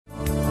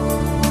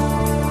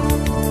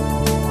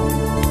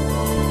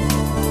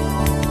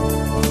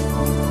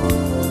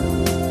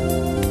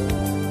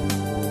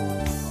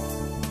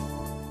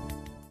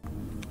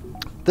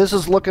this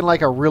is looking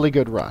like a really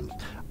good run.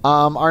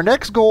 Our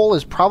next goal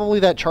is probably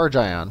that charge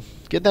ion.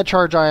 Getting that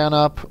charge ion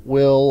up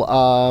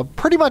will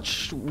pretty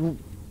much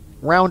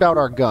round out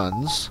our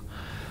guns.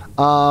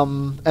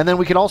 And then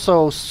we can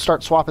also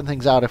start swapping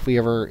things out if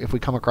we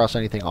come across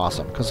anything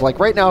awesome. Because like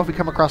right now, if we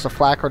come across a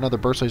flak or another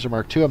burst laser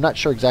Mark II, I'm not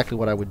sure exactly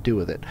what I would do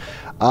with it.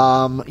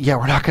 Yeah,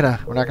 we're not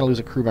gonna lose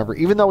a crew member,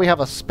 even though we have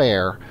a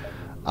spare.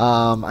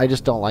 I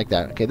just don't like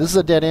that. Okay, this is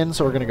a dead end,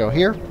 so we're gonna go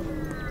here.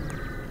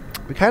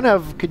 We kind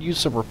of could use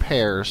some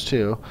repairs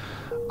too.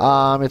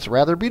 It's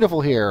rather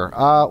beautiful here.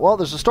 Well,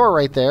 there's a store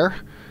right there.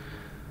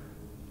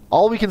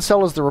 All we can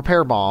sell is the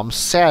repair bombs,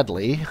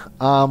 sadly.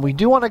 We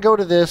do want to go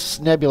to this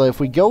nebula. If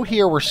we go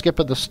here, we're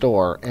skipping the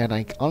store.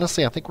 And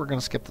honestly, I think we're going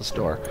to skip the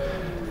store.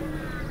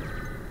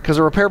 Because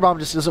a repair bomb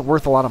just isn't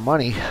worth a lot of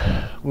money.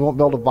 We won't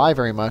be able to buy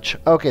very much.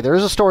 Okay, there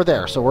is a store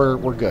there, so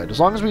we're good. As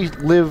long as we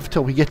live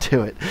till we get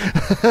to it.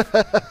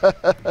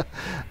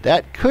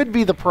 That could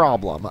be the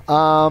problem.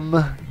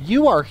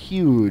 You are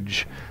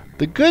huge.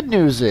 The good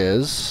news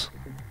is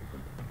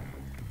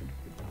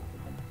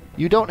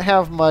you don't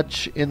have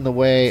much in the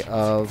way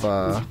of...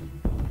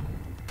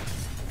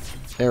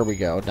 there we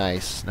go.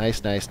 Nice.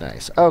 Nice, nice,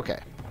 nice.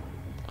 Okay.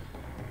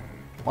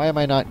 Why am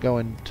I not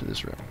going to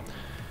this room?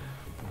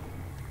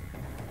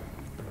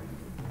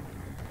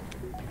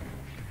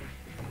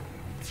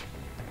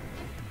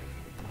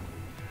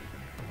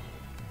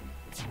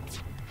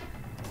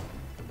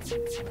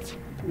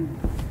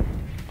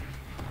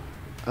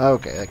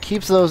 Okay, that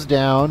keeps those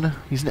down.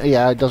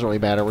 Yeah, it doesn't really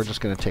matter. We're just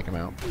going to take him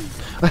out.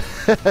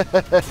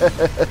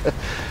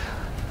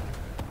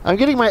 I'm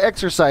getting my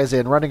exercise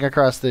in running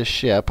across this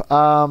ship.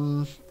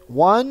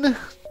 1,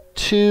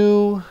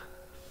 2,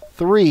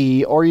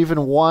 3, or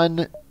even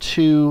 1,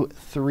 2,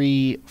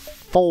 3,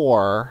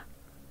 4,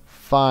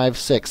 5,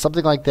 6,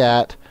 something like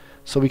that,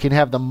 so we can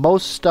have the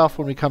most stuff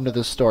when we come to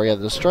this store. Yeah,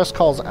 the distress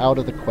call's out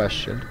of the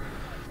question.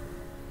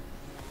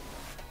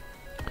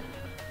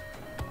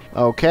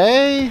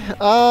 Okay,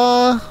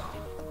 not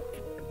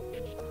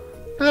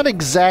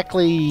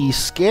exactly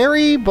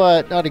scary,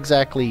 but not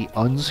exactly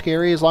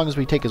unscary, as long as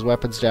we take his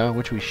weapons down,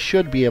 which we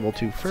should be able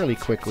to fairly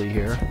quickly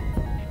here.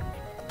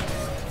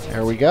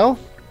 There we go.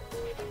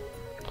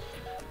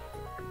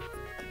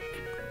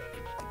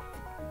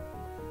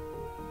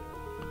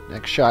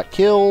 Next shot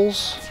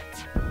kills.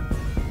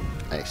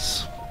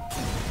 Nice.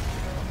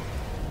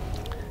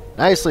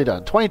 Nicely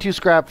done. 22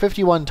 scrap,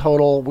 51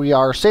 total. We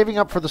are saving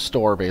up for the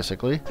store,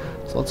 basically.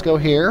 So let's go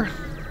here.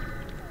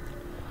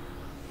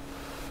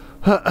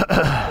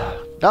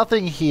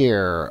 Nothing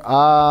here.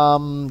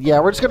 Yeah,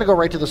 we're just going to go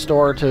right to the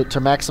store to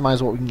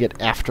maximize what we can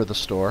get after the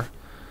store.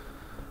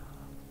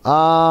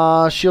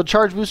 Shield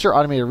charge booster,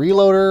 automated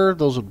reloader.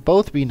 Those would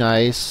both be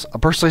nice. A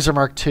burst laser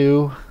Mark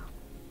II.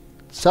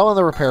 Selling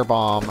the repair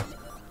bomb.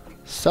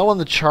 Selling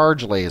the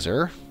charge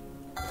laser.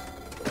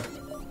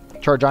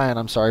 Charge ion,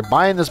 I'm sorry.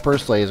 Buying this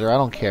burst laser, I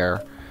don't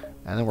care.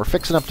 And then we're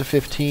fixing up to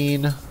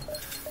 15.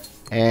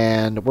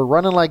 And we're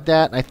running like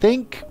that. And I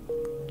think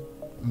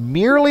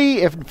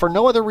merely, if for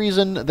no other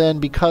reason than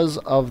because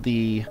of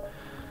the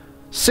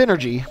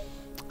synergy,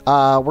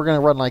 we're going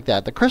to run like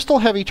that. The crystal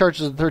heavy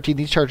charges at 13,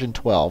 these charge in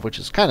 12, which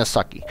is kind of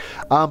sucky.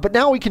 But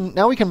now we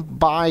can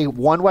buy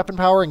one weapon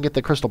power and get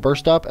the crystal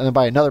burst up, and then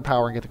buy another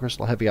power and get the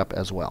crystal heavy up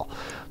as well.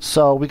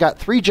 So we got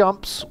 3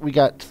 jumps. We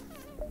got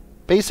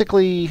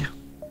basically...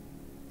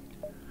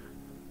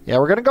 Yeah,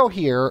 we're going to go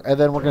here, and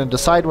then we're going to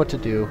decide what to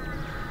do.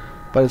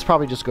 But it's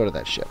probably just go to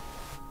that ship.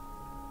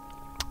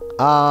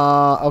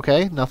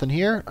 Okay, nothing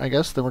here, I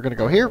guess. Then we're going to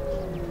go here.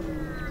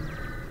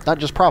 Not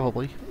just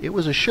probably. It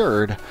was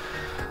assured.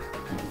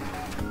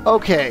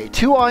 Okay,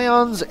 2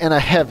 ions and a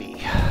heavy.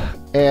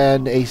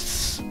 And a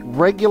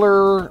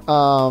regular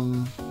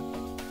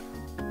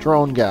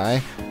drone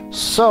guy.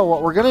 So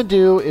what we're going to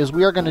do is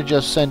we are going to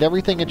just send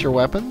everything at your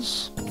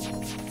weapons.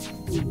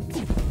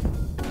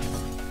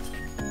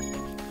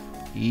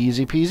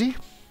 Easy peasy.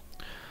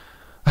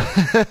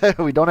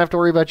 We don't have to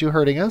worry about you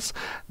hurting us.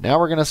 Now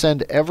we're going to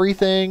send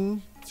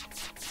everything...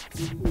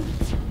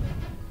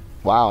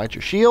 Wow, at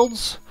your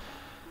shields.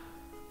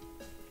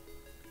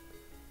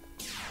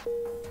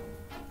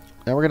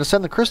 Now we're going to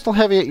send the crystal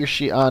heavy at your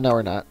shield. No,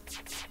 we're not.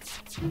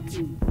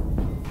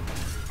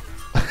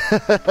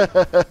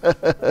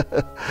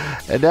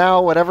 And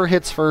now whatever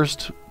hits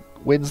first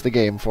wins the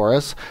game for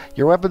us.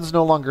 Your weapons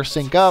no longer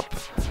sync up.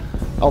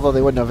 Although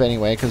they wouldn't have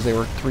anyway, because they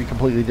were 3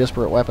 completely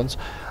disparate weapons.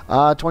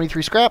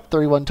 23 scrap,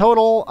 31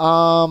 total.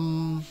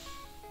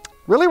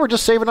 Really, we're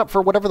just saving up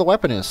for whatever the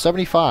weapon is.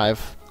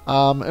 75.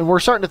 And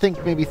we're starting to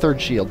think maybe third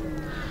shield.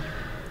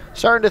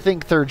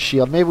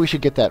 Maybe we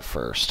should get that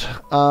first.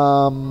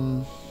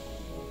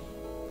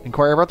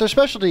 Inquire about their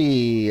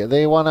specialty.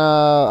 They want to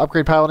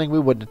upgrade piloting. We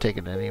wouldn't have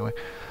taken it anyway.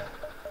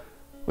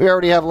 We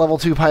already have level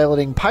 2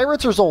 piloting.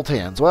 Pirates or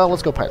Zoltans? Well,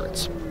 let's go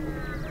pirates.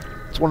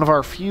 It's one of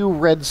our few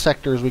red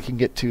sectors we can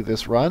get to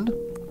this run.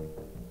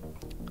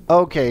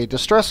 Okay,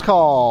 distress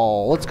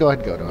call. Let's go ahead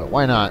and go to it.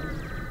 Why not?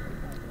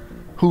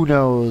 Who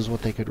knows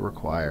what they could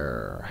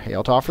require?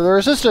 Hail to offer their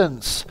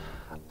assistance.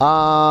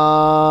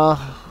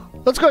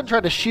 Let's go ahead and try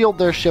to shield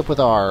their ship with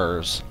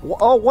ours.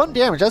 Oh, 1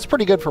 damage. That's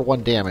pretty good for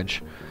 1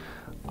 damage.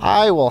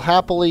 I will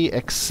happily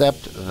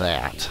accept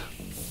that.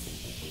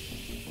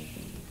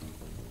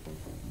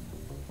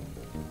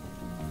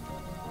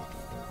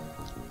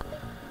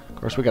 Of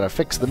course, we gotta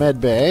fix the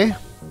med bay.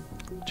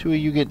 2 of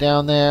you get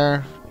down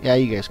there. Yeah,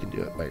 you guys can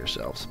do it by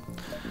yourselves.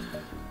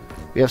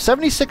 We have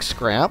 76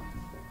 scrap.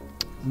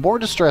 More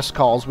distress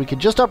calls. We could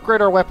just upgrade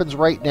our weapons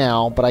right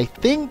now, but I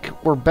think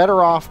we're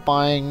better off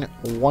buying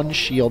 1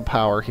 shield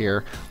power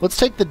here. Let's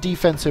take the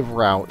defensive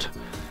route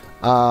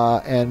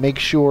and make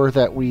sure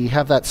that we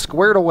have that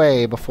squared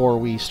away before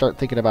we start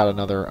thinking about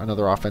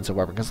another offensive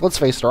weapon. Because let's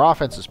face it, our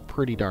offense is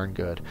pretty darn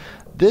good.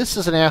 This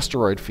is an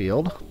asteroid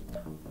field.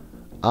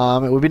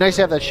 It would be nice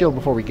to have that shield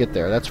before we get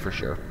there, that's for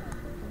sure.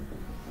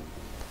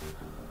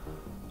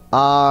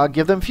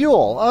 Give them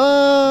fuel.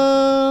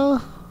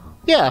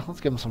 Yeah,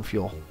 let's give them some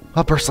fuel.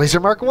 A Burst Laser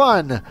Mark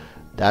 1!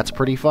 That's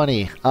pretty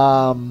funny.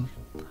 I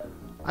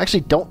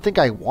actually don't think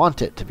I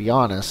want it, to be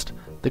honest.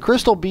 The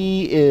Crystal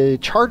Bee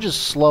charges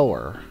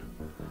slower.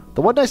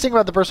 The one nice thing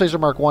about the Burst Laser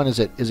Mark 1 is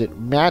it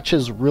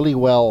matches really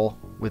well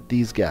with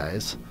these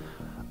guys.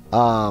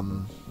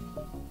 Kind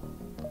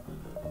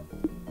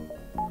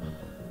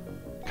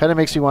of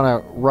makes me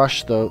want to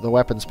rush the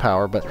weapons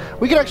power, but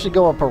we could actually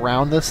go up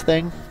around this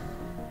thing.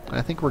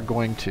 I think we're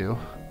going to.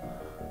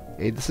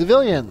 Aid the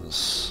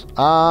civilians.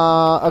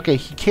 Okay,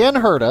 he can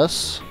hurt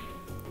us.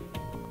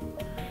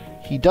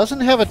 He doesn't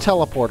have a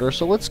teleporter,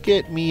 so let's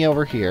get me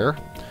over here.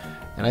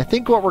 And I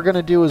think what we're going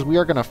to do is we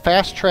are going to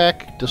fast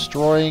track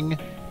destroying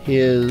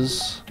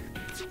his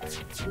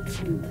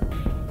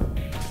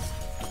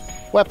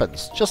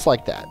weapons, just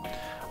like that.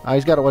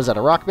 He's got, what is that,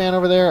 a rock man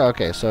over there?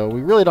 Okay, so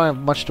we really don't have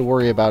much to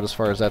worry about as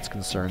far as that's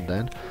concerned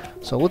then.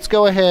 So let's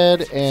go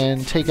ahead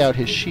and take out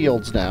his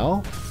shields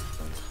now.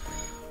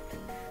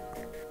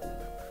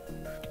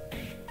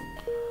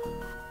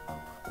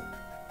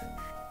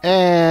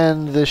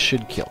 And this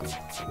should kill him.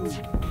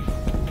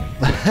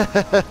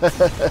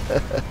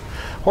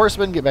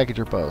 Horsemen, get back at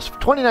your post.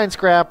 29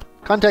 scrap,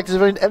 contact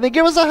civilian, and they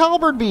give us a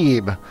halberd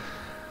beam.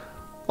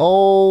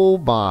 Oh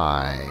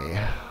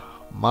my.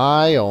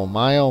 My, oh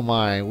my, oh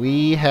my.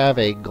 We have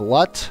a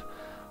glut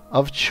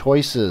of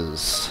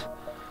choices.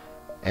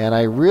 And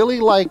I really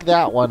like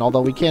that one,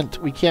 although we can't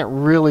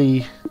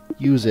really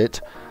use it.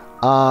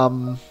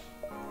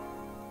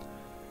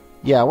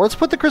 Yeah, well, let's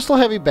put the Crystal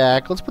Heavy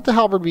back. Let's put the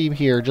halberd beam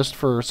here just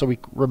so we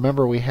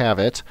remember we have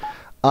it.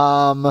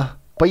 But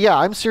yeah,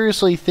 I'm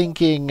seriously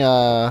thinking 2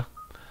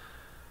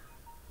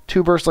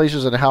 burst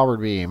lasers and a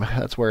halberd beam.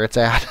 That's where it's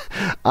at.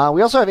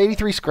 We also have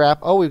 83 scrap.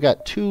 Oh, we've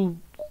got 2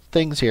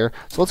 things here.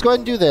 So let's go ahead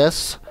and do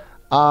this.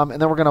 And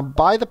then we're going to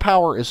buy the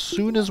power as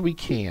soon as we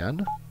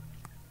can.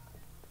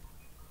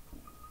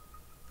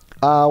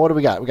 What do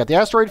we got? We got the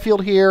asteroid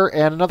field here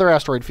and another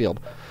asteroid field.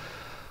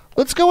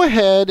 Let's go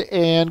ahead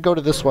and go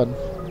to this one,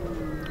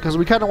 because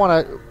we kind of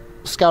want to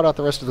scout out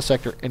the rest of the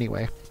sector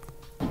anyway.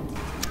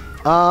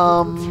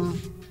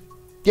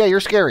 Yeah,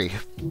 you're scary,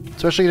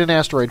 especially in an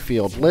asteroid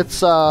field. Let's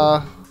do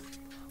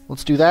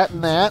that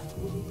and that,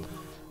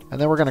 and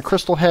then we're going to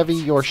crystal heavy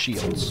your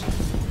shields.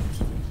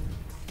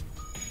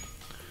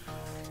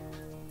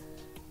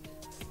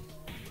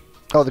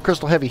 Oh, the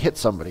crystal heavy hit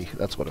somebody.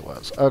 That's what it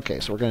was. Okay,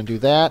 so we're going to do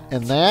that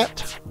and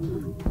that.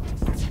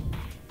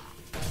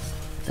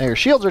 Now your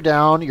shields are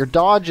down. Your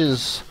dodge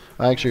is...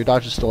 Actually, your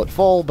dodge is still at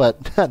full,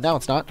 but now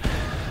it's not.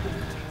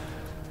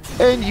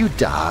 And you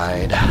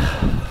died.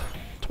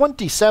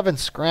 27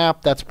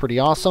 scrap. That's pretty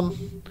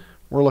awesome.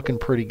 We're looking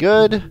pretty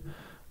good.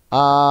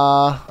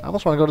 I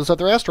almost want to go to this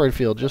other asteroid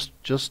field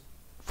just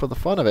for the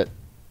fun of it.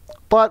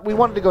 But we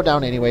wanted to go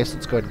down anyway, so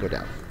let's go ahead and go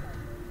down.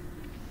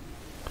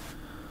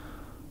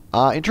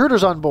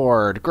 Intruders on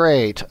board.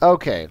 Great.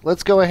 Okay,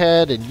 let's go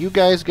ahead and you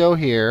guys go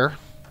here.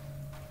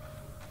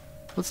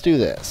 Let's do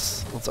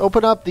this. Let's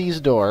open up these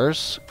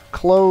doors.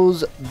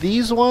 Close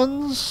these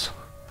ones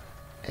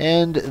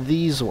and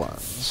these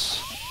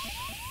ones.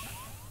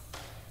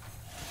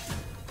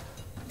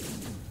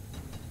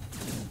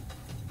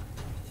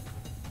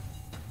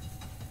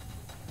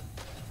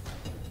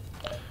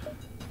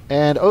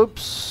 And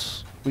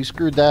oops, we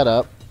screwed that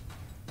up.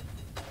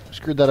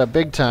 Screwed that up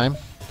big time.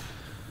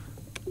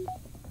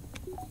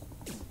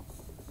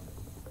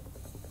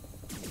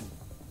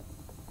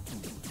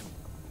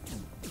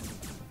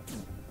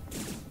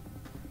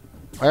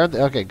 Why aren't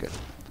they? Okay, good.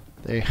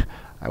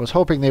 I was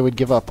hoping they would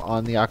give up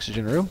on the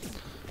oxygen room.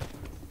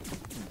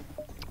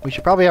 We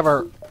should probably have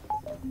our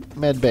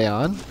med bay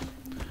on.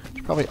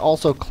 Should probably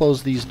also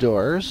close these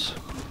doors.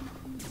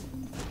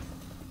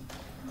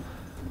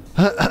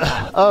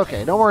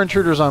 Okay, no more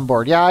intruders on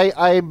board. Yeah,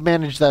 I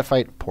managed that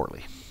fight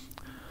poorly.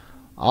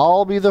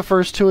 I'll be the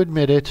first to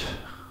admit it.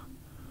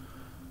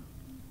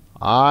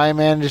 I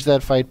managed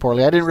that fight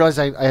poorly. I didn't realize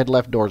I had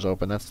left doors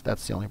open.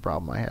 That's the only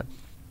problem I had.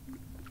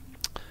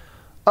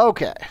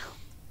 Okay.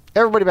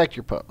 Everybody back to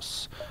your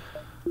posts.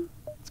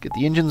 Let's get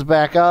the engines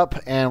back up,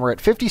 and we're at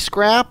 50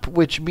 scrap,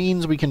 which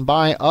means we can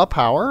buy a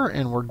power,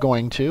 and we're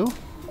going to.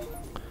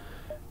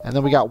 And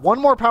then we got 1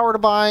 more power to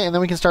buy, and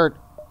then we can start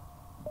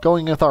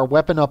going with our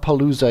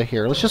weapon-a-palooza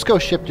here. Let's just go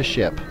ship to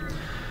ship.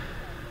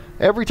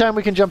 Every time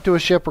we can jump to a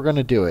ship, we're going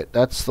to do it.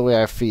 That's the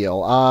way I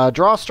feel.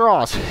 Draw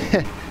straws.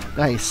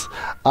 Nice.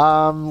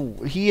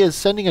 He is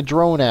sending a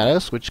drone at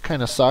us, which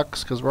kind of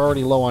sucks because we're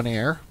already low on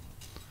air.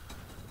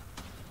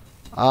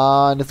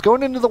 And it's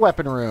going into the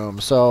weapon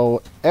room,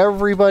 so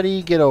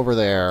everybody get over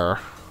there.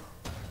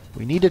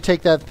 We need to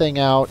take that thing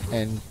out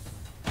and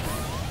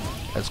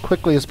as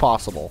quickly as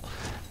possible.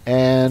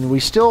 And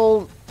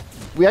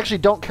we actually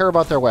don't care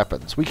about their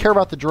weapons. We care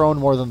about the drone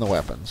more than the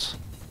weapons.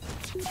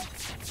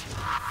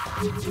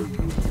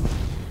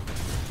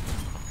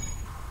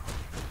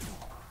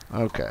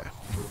 Okay.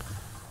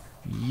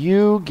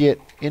 You get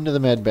into the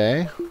med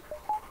bay.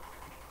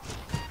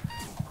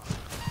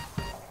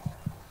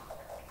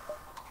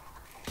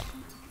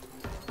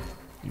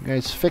 You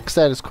guys fix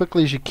that as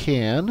quickly as you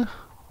can.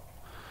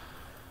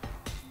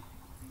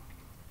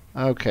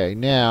 Okay,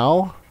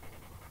 now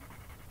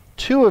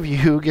 2 of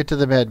you get to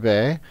the med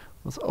bay.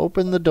 Let's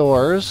open the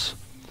doors.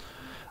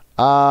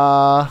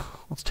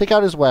 Let's take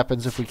out his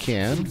weapons if we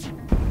can.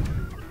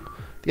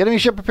 The enemy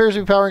ship appears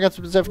to be powering up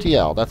its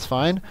FTL. That's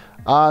fine.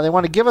 They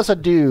want to give us a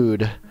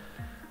dude.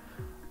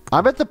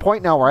 I'm at the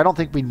point now where I don't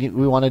think we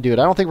want to do it.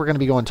 I don't think we're going to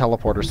be going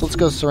teleporter. So let's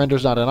go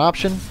surrender's not an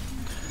option.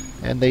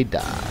 And they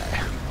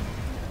die.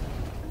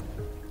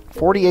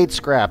 48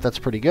 scrap. That's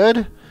pretty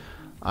good.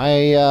 I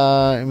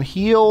am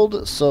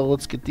healed, so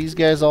let's get these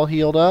guys all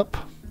healed up.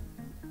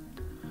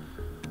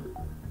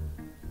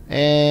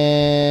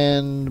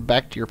 And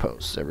back to your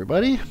posts,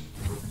 everybody.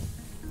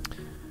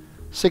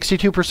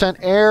 62%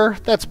 air.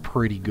 That's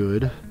pretty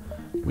good.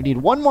 We need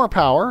 1 more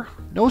power.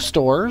 No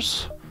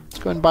stores. Let's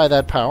go ahead and buy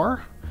that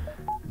power.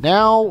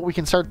 Now we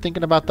can start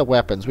thinking about the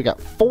weapons. We got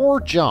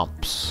 4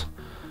 jumps.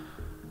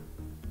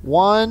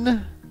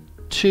 1,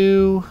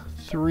 2,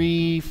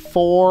 3,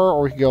 4,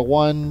 or we can go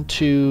 1,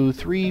 2,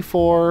 3,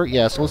 4.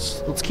 Yeah, so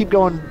let's keep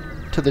going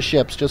to the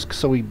ships just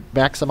so we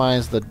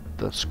maximize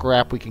the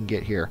scrap we can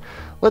get here.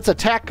 Let's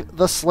attack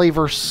the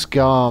slaver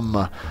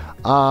scum.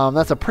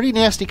 That's a pretty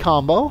nasty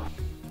combo,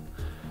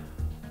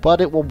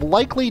 but it will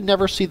likely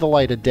never see the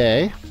light of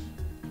day,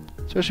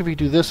 especially if we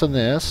do this and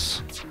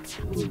this.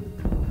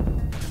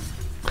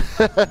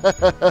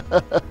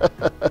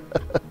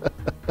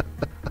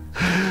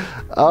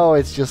 Oh,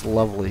 it's just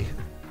lovely.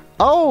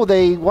 Oh,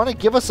 they want to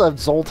give us a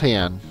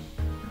Zoltan.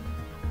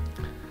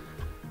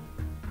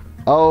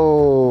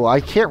 Oh,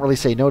 I can't really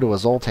say no to a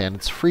Zoltan.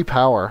 It's free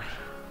power.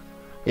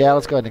 Yeah,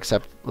 let's go ahead and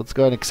accept. Let's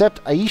go ahead and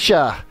accept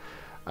Aisha.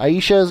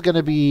 Aisha is going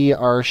to be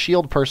our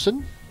shield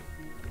person.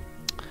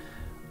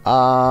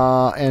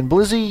 And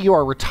Blizzy, you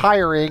are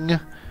retiring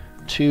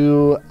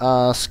to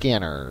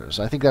scanners.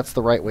 I think that's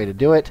the right way to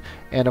do it.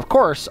 And of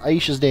course,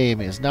 Aisha's name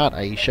is not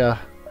Aisha.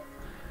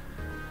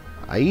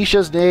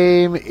 Aisha's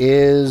name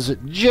is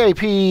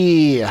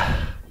JP.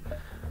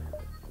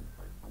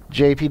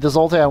 JP the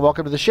Zoltan,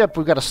 welcome to the ship.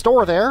 We've got a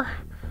store there.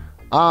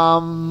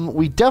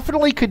 We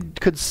definitely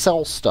could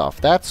sell stuff.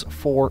 That's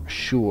for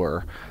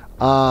sure.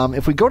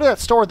 If we go to that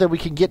store, then we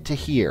can get to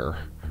here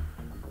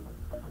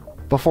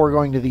before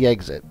going to the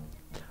exit.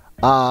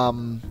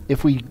 And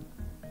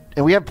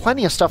we have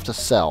plenty of stuff to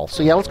sell.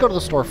 So yeah, let's go to the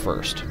store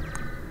first.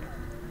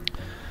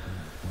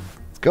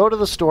 Go to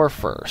the store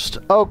first.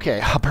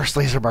 Okay, Burst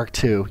Laser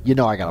Mark II. You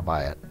know I gotta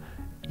buy it.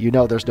 You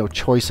know there's no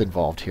choice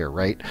involved here,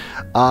 right?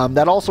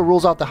 That also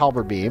rules out the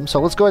Halberd Beam. So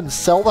let's go ahead and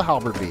sell the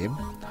Halberd Beam.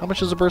 How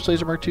much is a Burst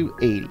Laser Mark II?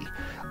 80.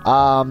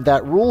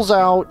 That rules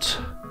out...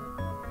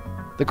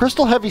 The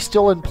Crystal Heavy's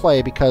still in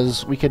play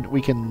because we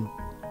can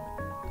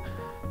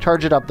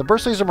charge it up. The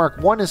Burst Laser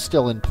Mark I is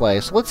still in play.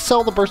 So let's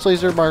sell the Burst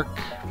Laser Mark...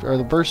 or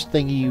the Burst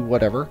thingy,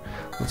 whatever.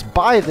 Let's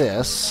buy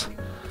this.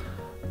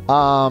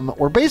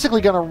 We're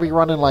basically going to be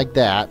running like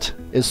that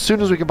as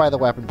soon as we can buy the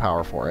weapon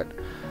power for it.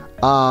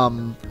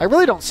 I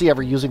really don't see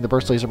ever using the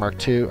Burst Laser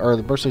Mark II or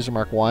the Burst Laser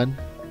Mark I.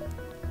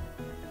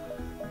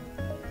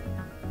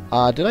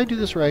 Did I do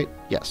this right?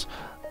 Yes.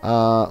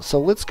 So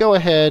let's go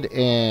ahead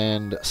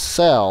and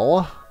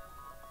sell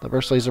the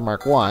Burst Laser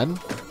Mark I.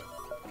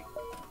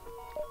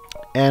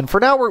 And for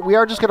now, we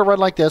are just going to run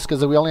like this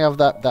because we only have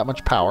that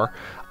much power.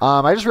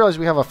 I just realized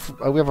we have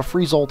a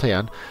free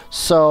Zoltan.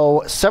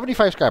 So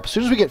 75 scrap. As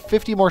soon as we get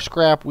 50 more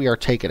scrap, we are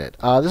taking it.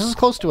 This is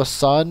close to a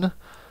sun.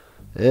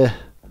 I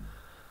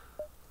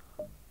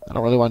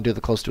don't really want to do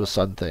the close to a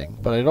sun thing,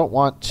 but I don't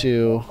want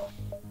to...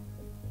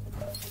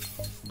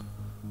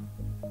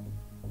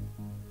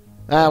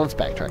 let's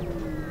backtrack.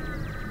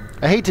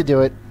 I hate to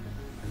do it.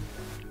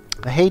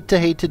 I hate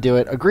to do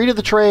it. Agree to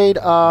the trade.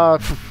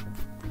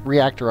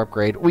 Reactor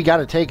upgrade. We got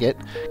to take it.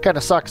 Kind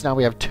of sucks now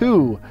we have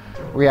 2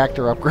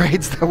 reactor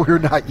upgrades that we're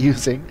not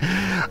using.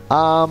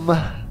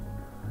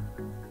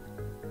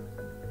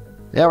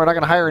 Yeah, we're not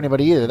going to hire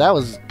anybody either. That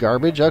was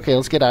garbage. Okay,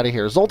 let's get out of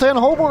here. Zoltan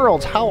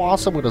Homeworlds. How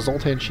awesome would a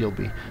Zoltan shield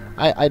be?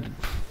 I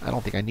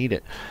don't think I need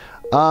it.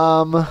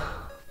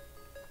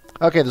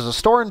 Okay, there's a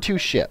store and 2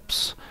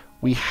 ships.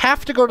 We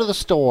have to go to the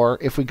store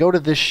if we go to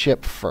this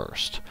ship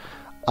first.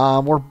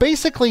 We're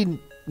basically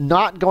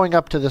not going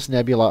up to this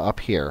nebula up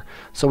here.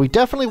 So we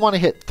definitely want to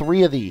hit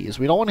 3 of these.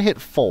 We don't want to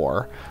hit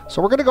 4.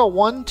 So we're going to go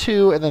 1,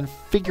 2, and then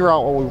figure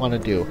out what we want to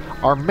do.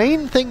 Our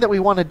main thing that we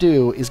want to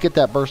do is get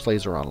that burst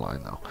laser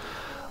online, though.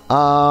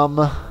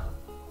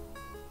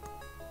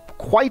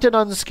 Quite an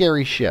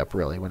unscary ship,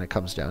 really, when it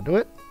comes down to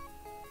it.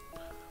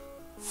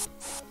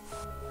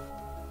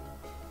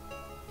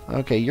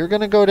 Okay, you're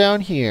going to go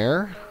down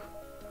here.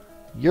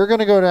 You're going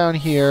to go down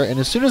here, and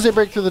as soon as they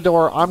break through the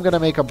door, I'm going to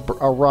make a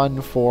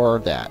run for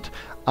that.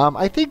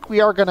 I think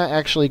we are going to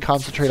actually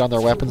concentrate on their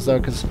weapons, though,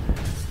 because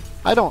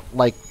I don't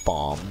like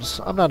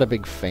bombs. I'm not a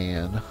big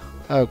fan.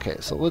 Okay,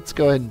 so let's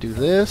go ahead and do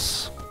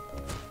this.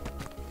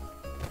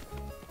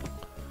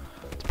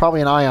 It's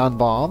probably an ion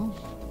bomb.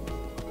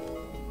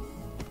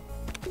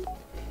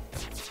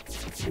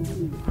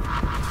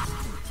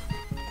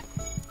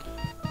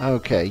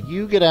 Okay,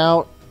 you get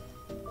out.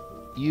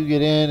 You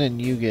get in,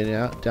 and you get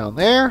out down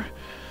there.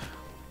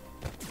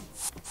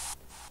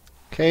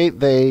 Okay,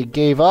 they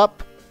gave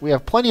up. We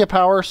have plenty of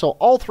power, so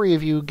all 3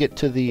 of you get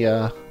to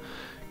the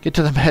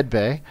med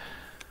bay,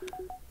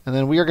 and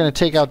then we are going to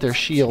take out their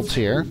shields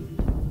here.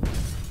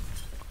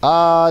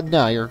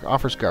 No, your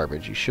offer's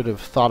garbage. You should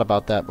have thought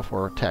about that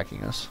before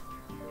attacking us.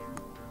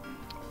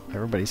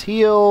 Everybody's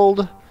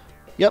healed.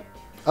 Yep.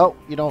 Oh,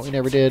 you know what we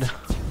never did?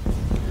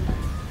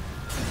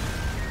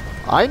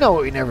 I know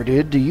what we never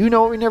did. Do you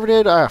know what we never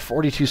did?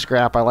 42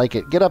 scrap. I like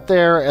it. Get up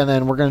there, and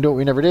then we're going to do what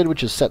we never did,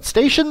 which is set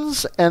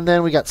stations. And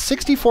then we got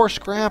 64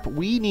 scrap.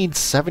 We need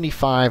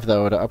 75,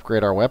 though, to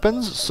upgrade our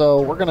weapons.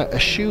 So we're going to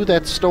eschew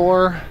that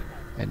store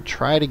and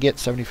try to get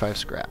 75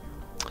 scrap.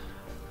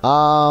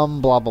 Blah,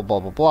 blah, blah,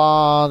 blah,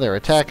 blah. They're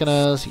attacking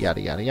us.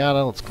 Yada, yada,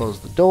 yada. Let's close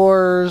the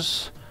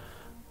doors.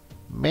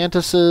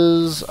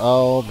 Mantises.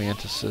 Oh,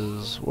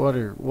 mantises. What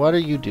are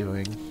you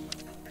doing?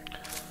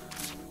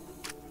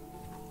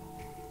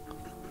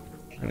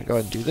 We're going to go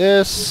ahead and do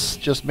this.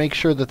 Just make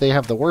sure that they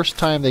have the worst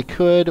time they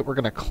could. We're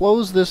going to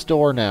close this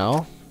door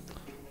now.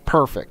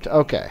 Perfect.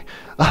 Okay.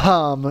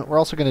 We're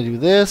also going to do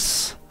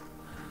this.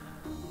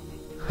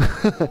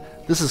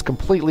 This is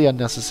completely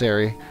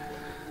unnecessary.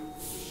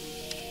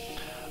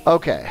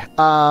 Okay.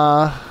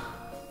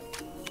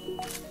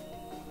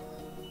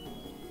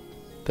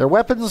 Their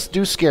weapons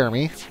do scare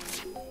me.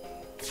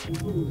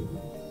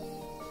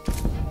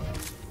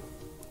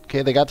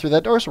 Okay, they got through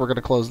that door, so we're going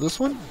to close this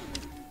one.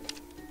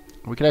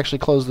 We can actually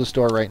close this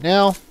door right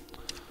now.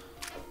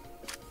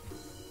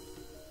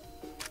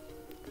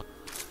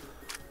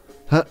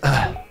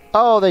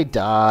 Oh, they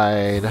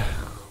died.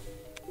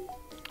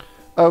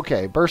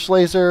 Okay, burst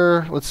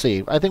laser. Let's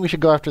see. I think we should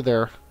go after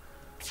their...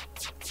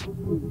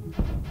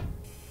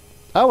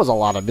 That was a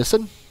lot of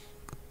missing.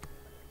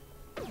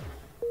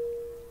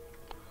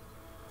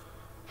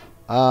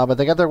 But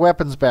they got their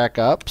weapons back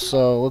up,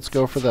 so let's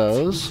go for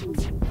those.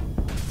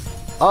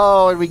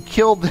 Oh, and we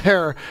killed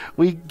their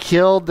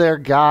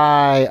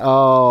guy.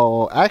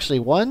 Oh, actually,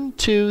 1,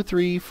 2,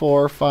 3,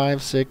 4,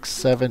 5, 6,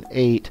 7,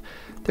 8.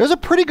 There's a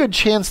pretty good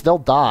chance they'll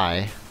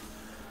die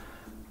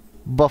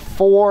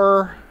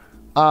before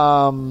we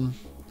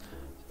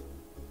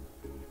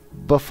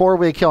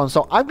kill them.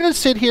 So I'm going to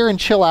sit here and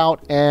chill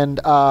out and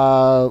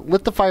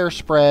let the fire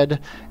spread,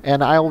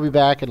 and I will be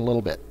back in a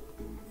little bit.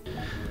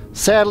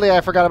 Sadly,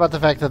 I forgot about the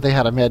fact that they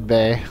had a med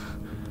bay.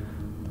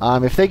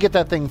 If they get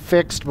that thing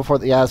fixed before...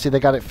 Yeah, see, they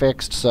got it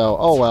fixed, so...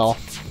 Oh, well.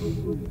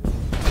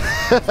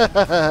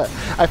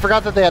 I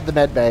forgot that they had the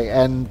med bay,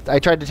 and I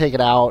tried to take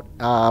it out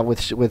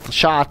with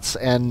shots,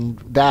 and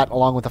that,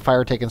 along with the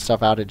fire taking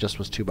stuff out, it just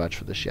was too much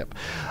for the ship.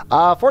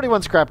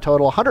 41 scrap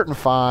total,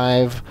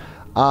 105.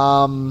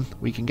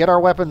 We can get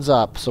our weapons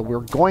up, so we're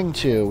going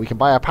to. We can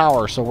buy a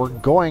power, so we're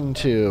going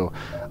to.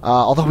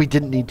 Although we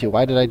didn't need to.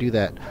 Why did I do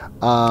that?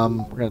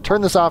 We're going to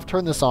turn this off,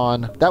 turn this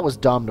on. That was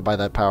dumb to buy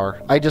that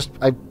power. I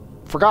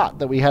forgot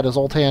that we had a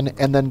Zoltan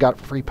and then got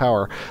free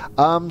power.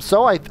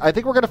 So I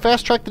think we're going to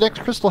fast track the next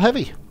Crystal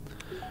Heavy.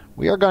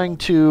 We are going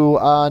to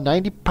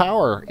 90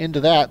 power into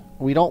that.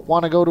 We don't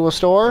want to go to a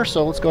store,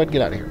 so let's go ahead and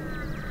get out of here.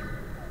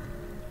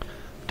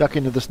 Duck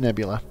into this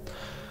nebula.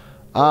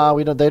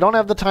 They don't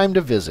have the time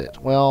to visit.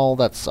 Well,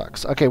 that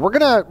sucks. Okay, we're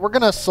gonna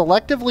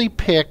selectively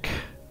pick.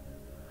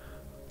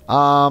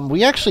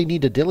 We actually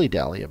need to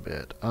dilly-dally a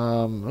bit.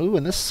 Ooh,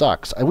 and this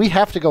sucks. We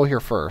have to go here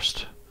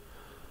first.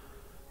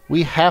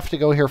 We have to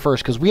go here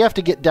first, because we have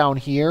to get down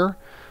here,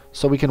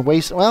 so we can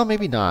waste... Well,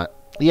 maybe not.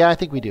 Yeah, I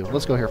think we do.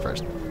 Let's go here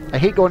first. I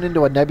hate going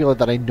into a nebula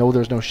that I know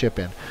there's no ship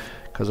in,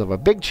 because of a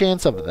big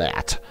chance of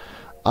that.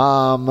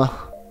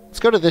 Let's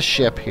go to this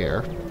ship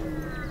here.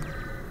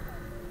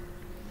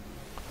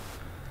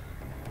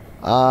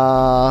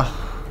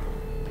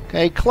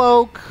 Okay,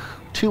 cloak,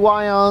 2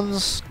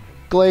 ions,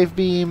 glaive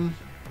beam.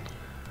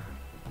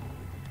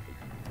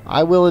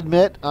 I will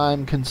admit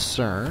I'm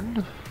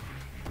concerned.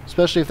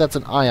 Especially if that's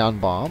an ion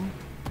bomb.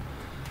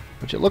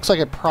 Which it looks like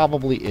it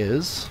probably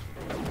is.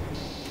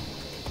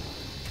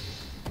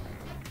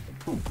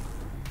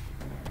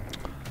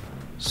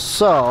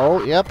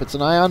 So, yep, it's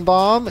an ion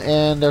bomb.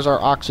 And there's our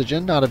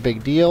oxygen. Not a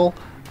big deal.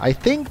 I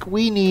think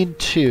we need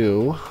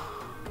to...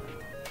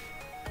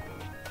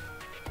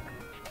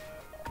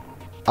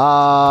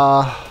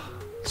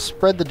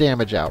 Spread the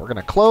damage out. We're going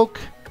to cloak.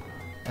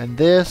 And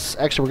this.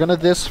 Actually, we're going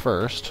to this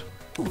first.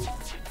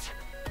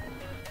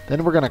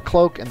 Then we're going to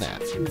cloak and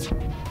that.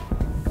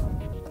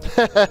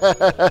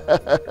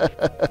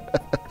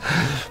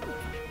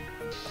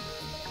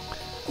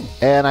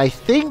 And I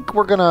think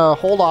we're going to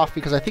hold off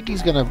because I think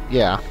he's going to...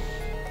 Yeah.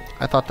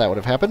 I thought that would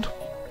have happened.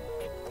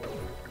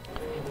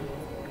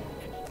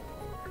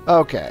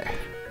 Okay.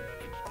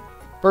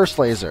 Burst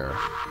laser.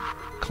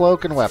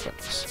 Cloak and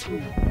weapons.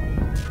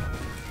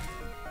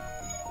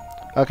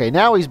 Okay,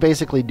 now he's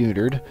basically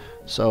neutered.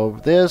 So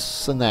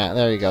this and that.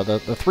 There you go. The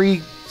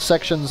three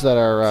sections that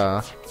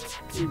are...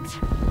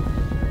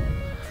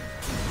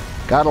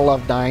 Gotta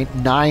love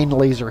nine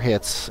laser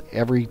hits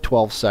every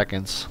 12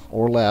 seconds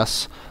or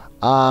less.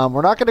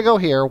 We're not going to go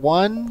here.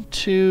 1,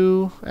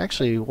 2...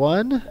 Actually,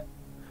 1...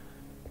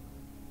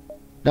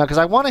 No, because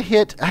I want to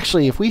hit...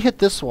 Actually, if we hit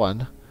this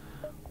one...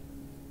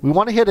 We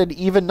want to hit an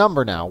even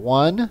number now.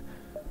 1,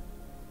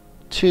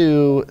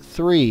 2,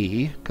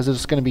 3... Because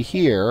it's going to be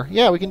here.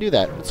 Yeah, we can do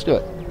that. Let's do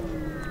it.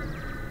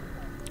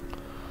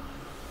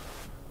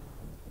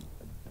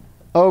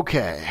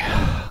 Okay.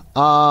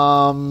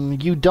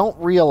 You don't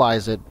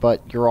realize it,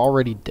 but you're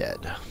already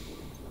dead.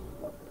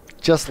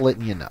 Just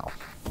letting you know.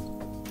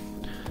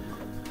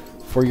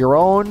 For your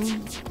own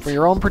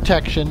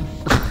protection,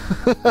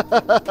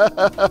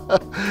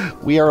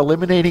 we are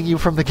eliminating you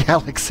from the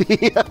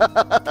galaxy.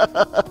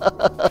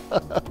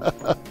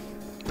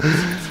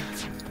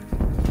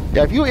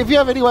 Yeah, if you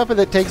have any weapon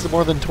that takes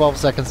more than 12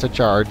 seconds to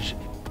charge,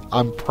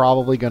 I'm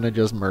probably gonna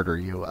just murder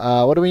you.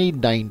 What do we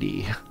need?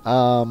 90.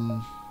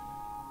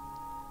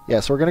 Yeah,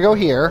 so we're gonna go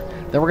here.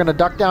 Then we're gonna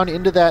duck down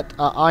into that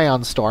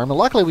ion storm. And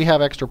luckily, we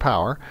have extra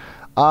power.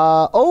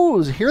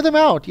 Oh, hear them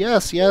out.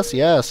 Yes, yes,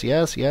 yes,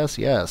 yes, yes,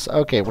 yes.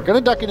 Okay, we're going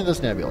to duck into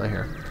this nebula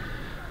here.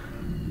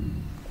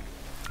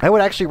 I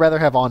would actually rather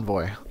have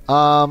Envoy.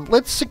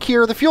 Let's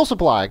secure the fuel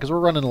supply, because we're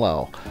running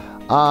low.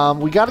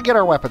 We got to get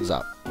our weapons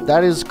up.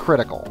 That is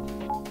critical.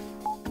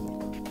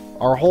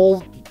 Our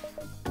whole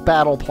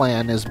battle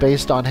plan is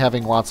based on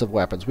having lots of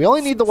weapons. We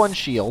only need the one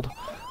shield.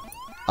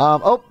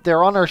 Oh,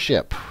 they're on our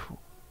ship.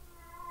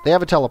 They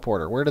have a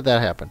teleporter. Where did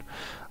that happen?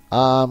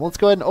 Let's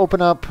go ahead and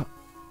open up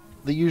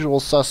the usual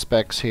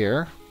suspects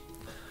here.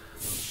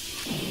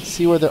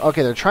 See where they're...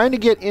 Okay, they're trying to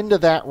get into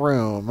that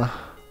room.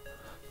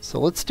 So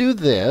let's do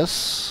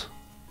this.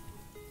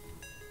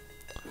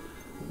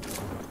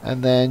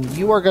 And then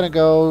you are going to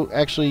go...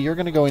 Actually, you're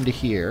going to go into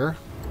here.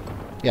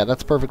 Yeah,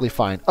 that's perfectly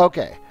fine.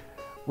 Okay.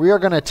 We are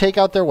going to take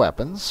out their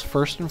weapons,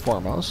 first and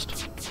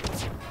foremost.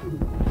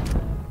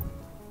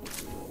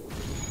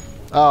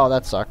 Oh,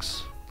 that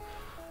sucks.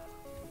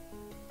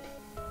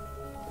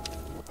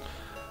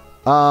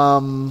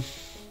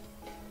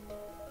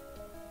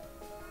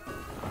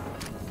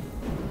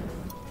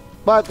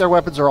 But their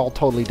weapons are all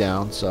totally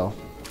down, so...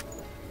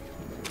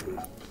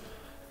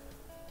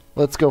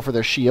 Let's go for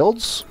their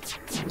shields.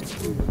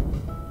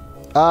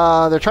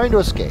 They're trying to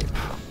escape.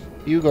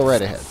 You go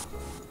right ahead.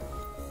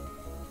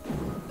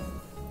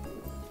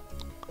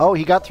 Oh,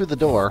 he got through the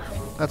door.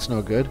 That's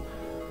no good.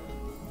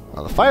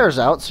 Well, the fire's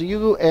out, so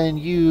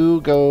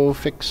you go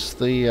fix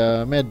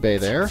the med bay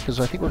there, because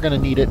I think we're going to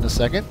need it in a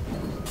second.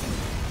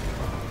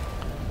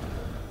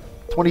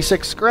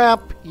 26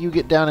 scrap, you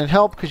get down and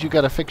help because you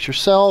got to fix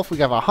yourself. We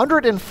got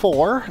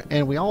 104,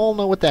 and we all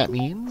know what that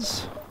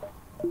means.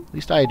 At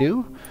least I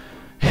do.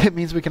 It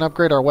means we can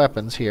upgrade our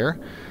weapons here.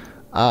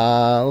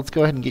 Let's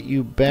go ahead and get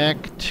you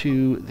back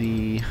to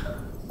the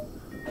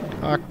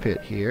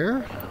cockpit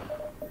here.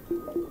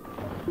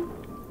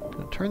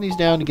 Gonna turn these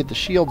down to get the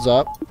shields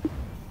up.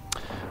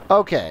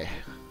 Okay.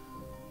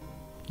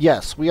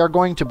 Yes, we are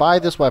going to buy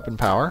this weapon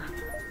power.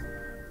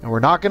 And we're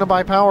not going to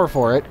buy power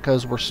for it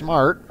because we're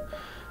smart.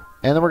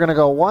 And then we're going to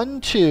go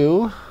 1,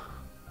 2.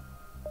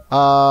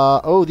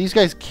 Oh, these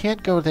guys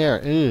can't go there.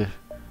 Ugh.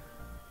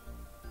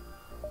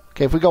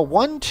 Okay, if we go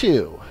 1,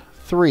 2,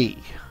 3.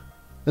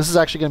 This is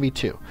actually going to be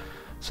 2.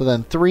 So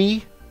then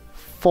 3,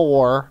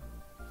 4,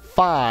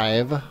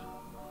 5.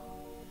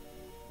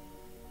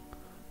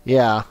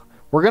 Yeah.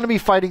 We're going to be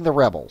fighting the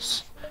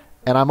rebels.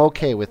 And I'm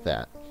okay with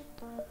that.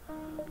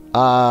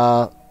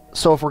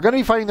 So if we're going to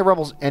be fighting the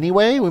rebels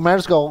anyway, we might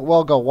as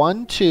well go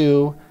 1,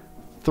 2,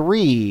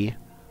 3,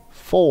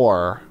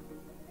 4,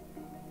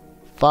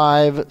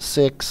 5,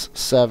 6,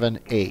 7,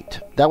 8.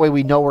 That way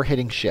we know we're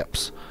hitting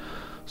ships.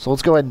 So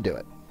let's go ahead and do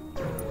it.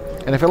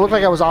 And if it looked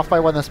like I was off by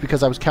one, that's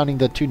because I was counting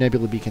the 2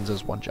 nebula beacons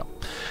as one jump.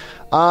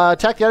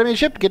 Attack the enemy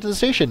ship to get to the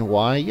station.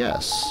 Why,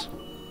 yes.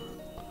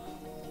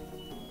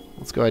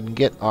 Let's go ahead and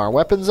get our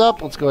weapons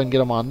up. Let's go ahead and get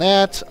them on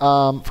that.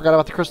 Forgot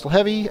about the Crystal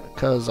Heavy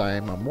because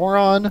I'm a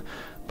moron.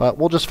 But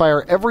we'll just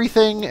fire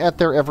everything at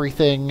their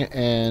everything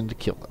and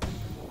kill them.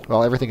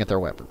 Well, everything at their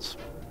weapons.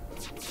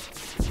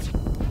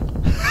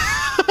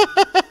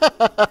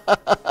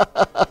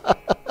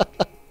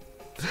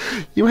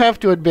 You have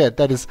to admit,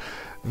 that is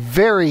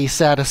very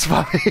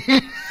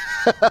satisfying.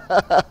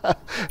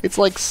 It's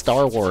like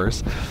Star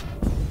Wars.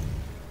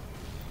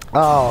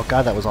 Oh,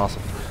 God, that was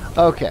awesome.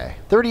 Okay,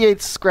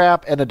 38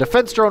 scrap and a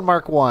defense drone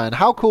Mark 1.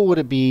 How cool would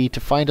it be to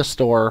find a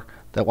store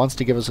that wants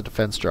to give us a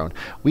defense drone?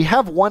 We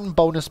have 1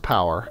 bonus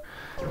power.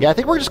 Yeah, I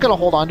think we're just going to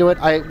hold on to it.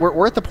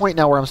 We're at the point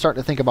now where I'm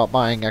starting to think about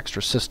buying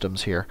extra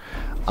systems here.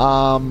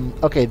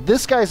 Okay,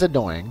 this guy's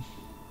annoying.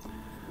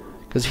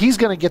 Because he's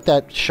going to get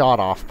that shot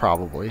off,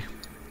 probably.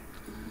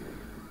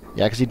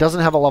 Yeah, because he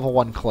doesn't have a level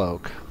 1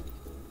 cloak.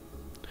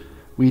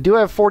 We do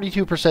have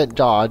 42%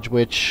 dodge,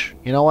 which,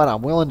 you know what,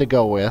 I'm willing to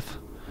go with.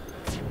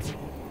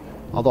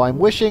 Although I'm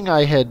wishing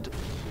I had...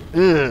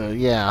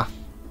 yeah.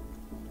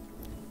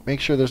 Make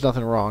sure there's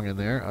nothing wrong in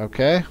there.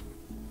 Okay.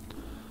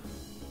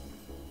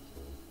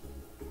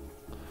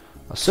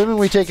 Assuming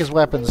we take his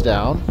weapons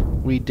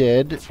down. We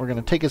did. We're going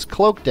to take his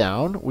cloak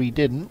down. We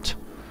didn't.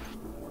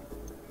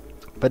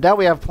 But now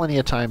we have plenty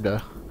of time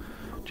to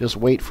just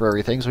wait for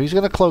everything. So he's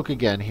going to cloak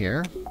again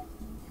here.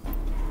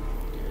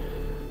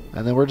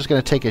 And then we're just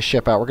going to take his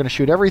ship out. We're going to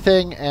shoot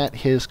everything at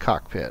his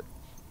cockpit.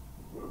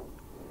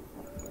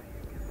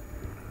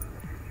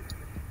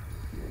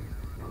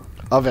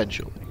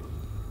 Eventually.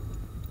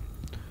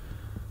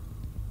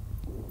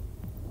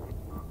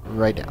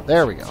 Right now.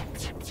 There we go.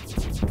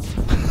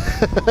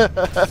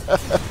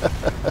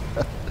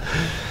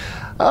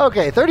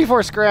 Okay,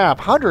 34 scrap,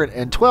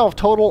 112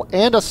 total,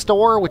 and a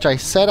store, which I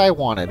said I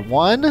wanted.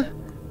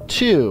 1,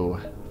 2,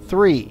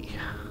 3,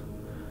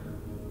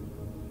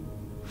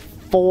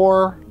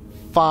 4,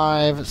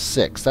 5,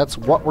 6. That's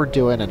what we're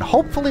doing, and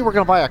hopefully we're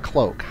going to buy a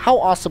cloak. How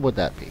awesome would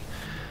that be?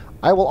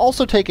 I will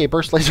also take a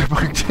Burst Laser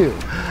Mark II.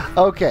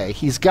 Okay,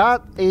 he's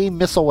got a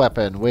missile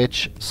weapon,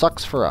 which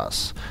sucks for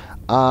us.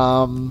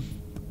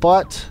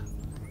 But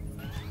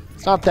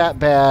it's not that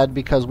bad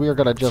because we are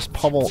going to just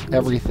pummel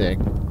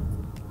everything.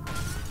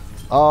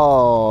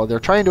 Oh, they're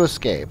trying to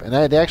escape, and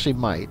they actually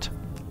might.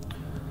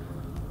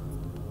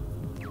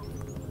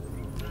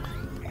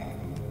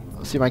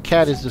 See, my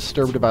cat is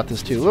disturbed about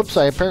this too. Oops,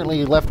 I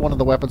apparently left one of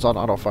the weapons on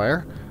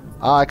auto-fire.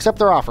 Accept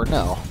their offer,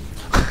 no.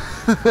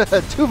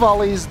 2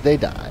 volleys, they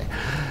die.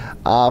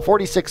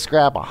 46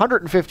 scrap,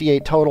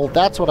 158 total.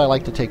 That's what I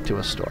like to take to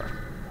a store.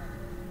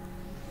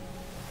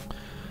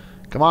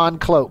 Come on,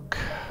 cloak.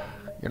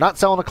 You're not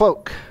selling a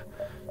cloak.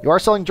 You are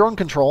selling drone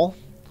control.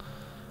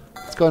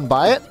 Let's go and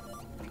buy it.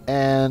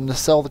 And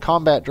sell the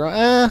combat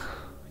drone.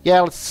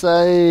 Yeah, let's sell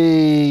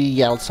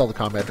the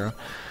combat drone.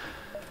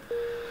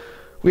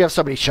 We have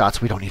so many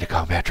shots, we don't need a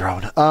combat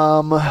drone.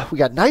 We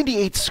got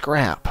 98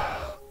 scrap.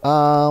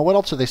 What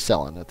else are they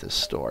selling at this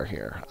store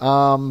here?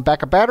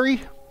 Backup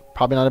battery,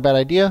 probably not a bad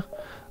idea.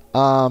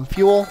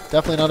 Fuel,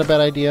 definitely not a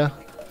bad idea.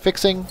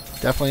 Fixing,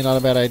 definitely not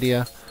a bad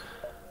idea.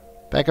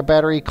 Backup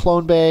battery,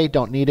 clone bay,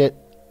 don't need it.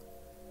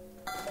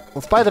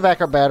 Let's buy the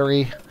backup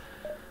battery.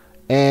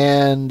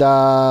 And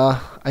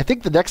I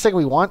think the next thing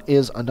we want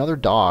is another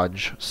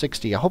Dodge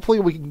 60. Hopefully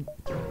we can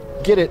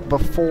get it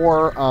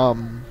before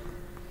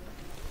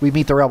we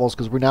meet the rebels,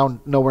 because we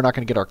now know we're not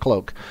going to get our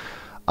cloak.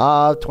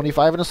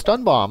 25 and a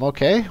stun bomb.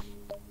 Okay.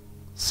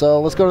 So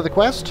let's go to the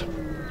quest.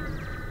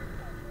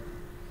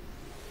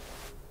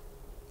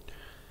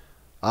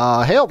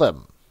 Hail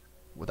them.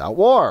 Without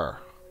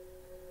war.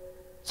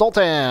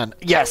 Sultan.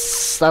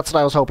 Yes, that's what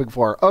I was hoping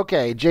for.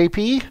 Okay,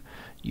 JP,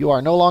 you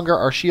are no longer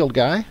our shield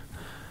guy.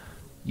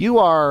 You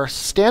are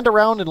stand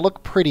around and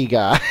look pretty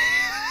guy.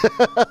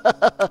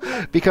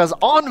 Because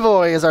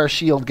Envoy is our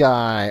shield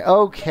guy.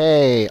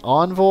 Okay,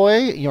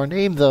 Envoy. Your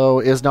name, though,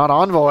 is not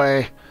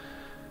Envoy.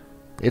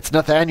 It's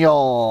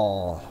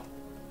Nathaniel.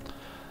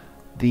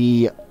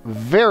 The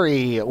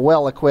very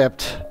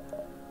well-equipped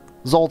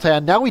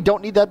Zoltan. Now we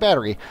don't need that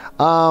battery.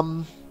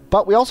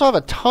 But we also have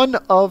a ton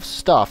of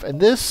stuff. And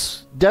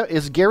this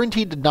is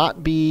guaranteed to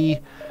not be...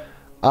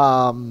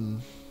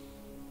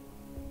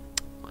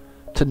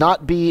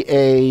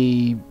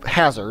 a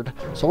hazard.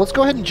 So let's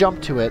go ahead and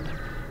jump to it.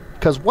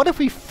 Because what if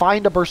we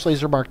find a Burst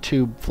Laser Mark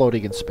II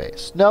floating in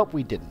space? Nope,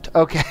 we didn't.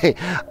 Okay.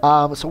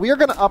 So we are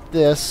going to up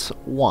this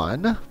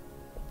 1.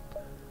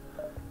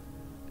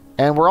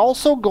 And we're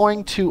also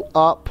going to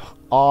up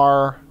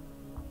our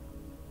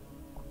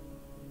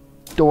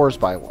doors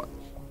by 1.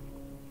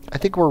 I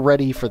think we're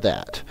ready for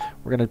that.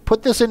 We're going to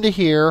put this into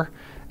here.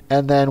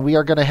 And then we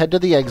are going to head to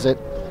the exit.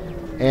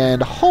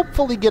 And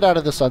hopefully get out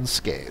of this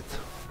unscathed.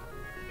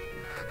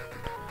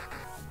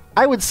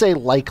 I would say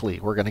likely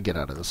we're going to get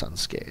out of this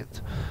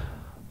unscathed.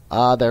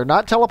 They're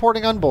not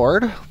teleporting on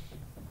board.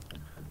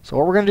 So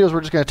what we're going to do is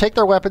we're just going to take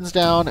their weapons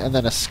down and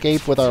then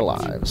escape with our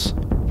lives.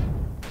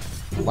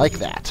 Like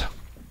that.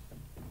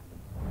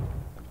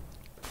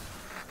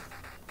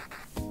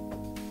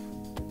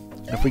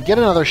 If we get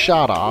another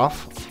shot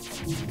off...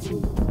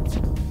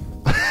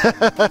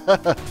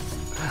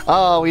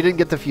 Oh, we didn't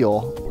get the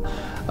fuel.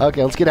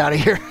 Okay, let's get out of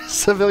here.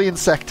 Civilian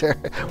sector.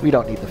 We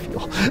don't need the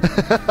fuel.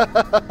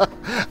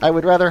 I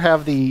would rather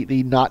have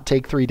the not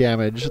take 3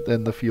 damage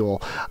than the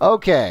fuel.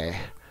 Okay.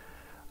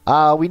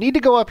 We need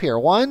to go up here.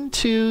 1,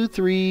 2,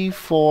 3,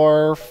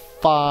 4,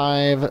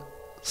 5,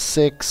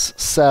 6,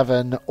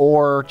 7,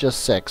 or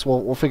just 6.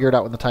 We'll figure it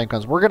out when the time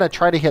comes. We're going to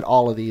try to hit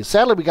all of these.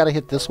 Sadly, we got to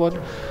hit this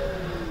one.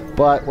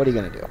 But what are you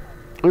going to do?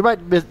 We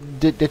might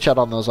ditch out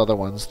on those other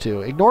ones,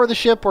 too. Ignore the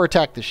ship or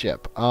attack the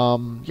ship.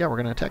 Yeah, we're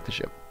going to attack the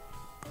ship.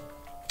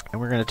 And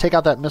we're going to take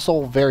out that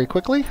missile very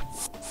quickly.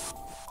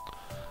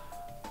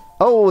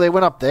 Oh, they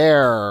went up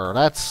there.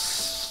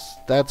 That's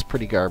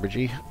pretty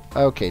garbagey.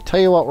 Okay, tell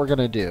you what we're going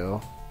to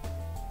do.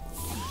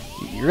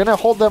 You're going to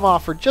hold them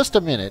off for just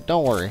a minute.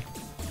 Don't worry.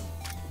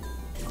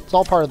 It's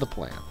all part of the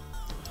plan.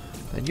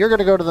 Then you're going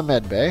to go to the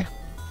med bay.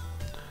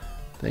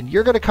 Then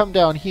you're going to come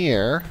down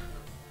here.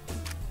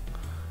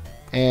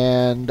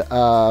 And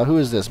who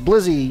is this?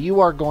 Blizzy, you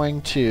are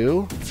going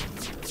to...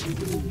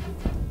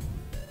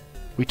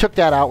 We took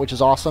that out, which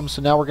is awesome.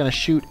 So now we're going to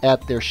shoot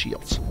at their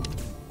shields.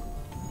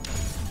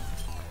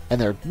 And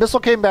their missile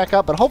came back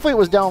up, but hopefully it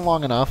was down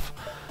long enough.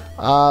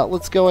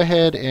 Let's go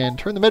ahead and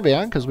turn the medbay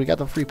on, because we got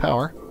them free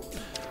power.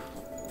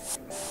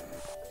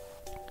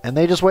 And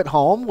they just went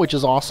home, which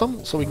is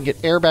awesome. So we can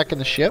get air back in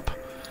the ship.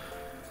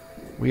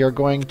 We are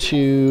going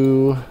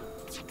to...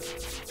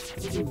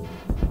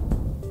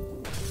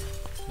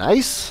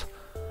 Nice.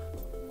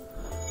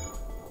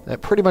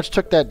 That pretty much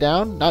took that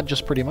down. Not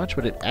just pretty much,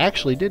 but it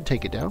actually did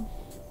take it down.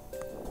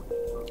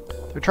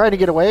 They're trying to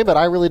get away, but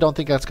I really don't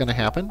think that's going to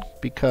happen,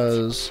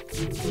 because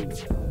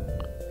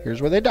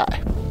here's where they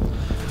die.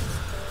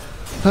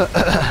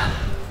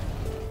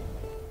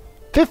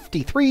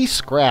 53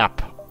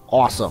 scrap.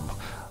 Awesome.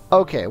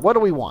 Okay, what do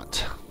we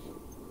want?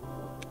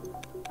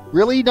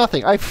 Really?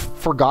 Nothing. I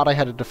forgot I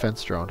had a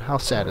defense drone. How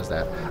sad is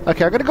that?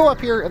 Okay, I'm going to go up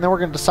here, and then we're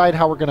going to decide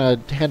how we're going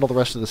to handle the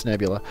rest of this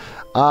nebula.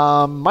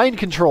 Mind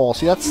control.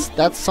 See,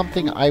 that's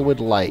something I would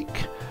like.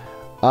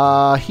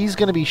 He's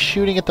going to be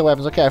shooting at the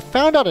weapons. Okay, I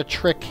found out a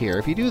trick here.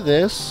 If you do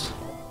this...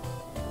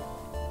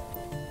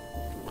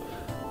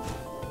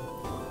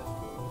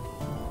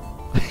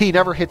 he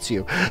never hits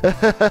you.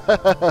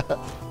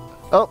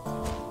 Oh.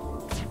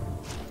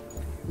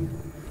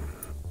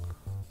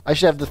 I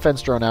should have the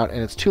defense drone out,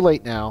 and it's too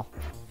late now.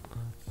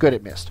 Good,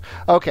 it missed.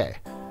 Okay.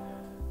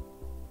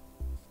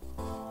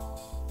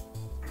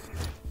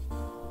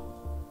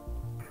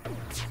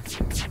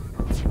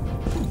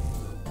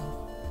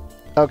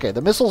 Okay,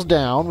 the missile's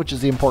down, which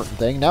is the important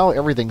thing. Now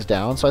everything's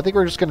down, so I think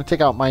we're just going to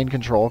take out mind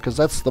control, because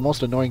that's the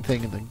most annoying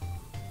thing in the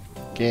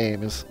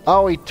game. Is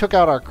oh, he took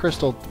out our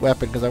crystal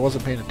weapon because I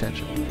wasn't paying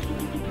attention.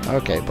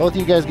 Okay, both of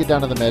you guys get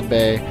down to the med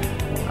bay.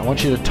 I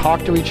want you to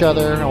talk to each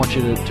other. I want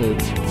you to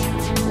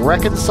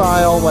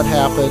reconcile what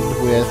happened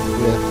with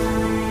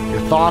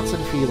your thoughts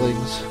and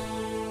feelings.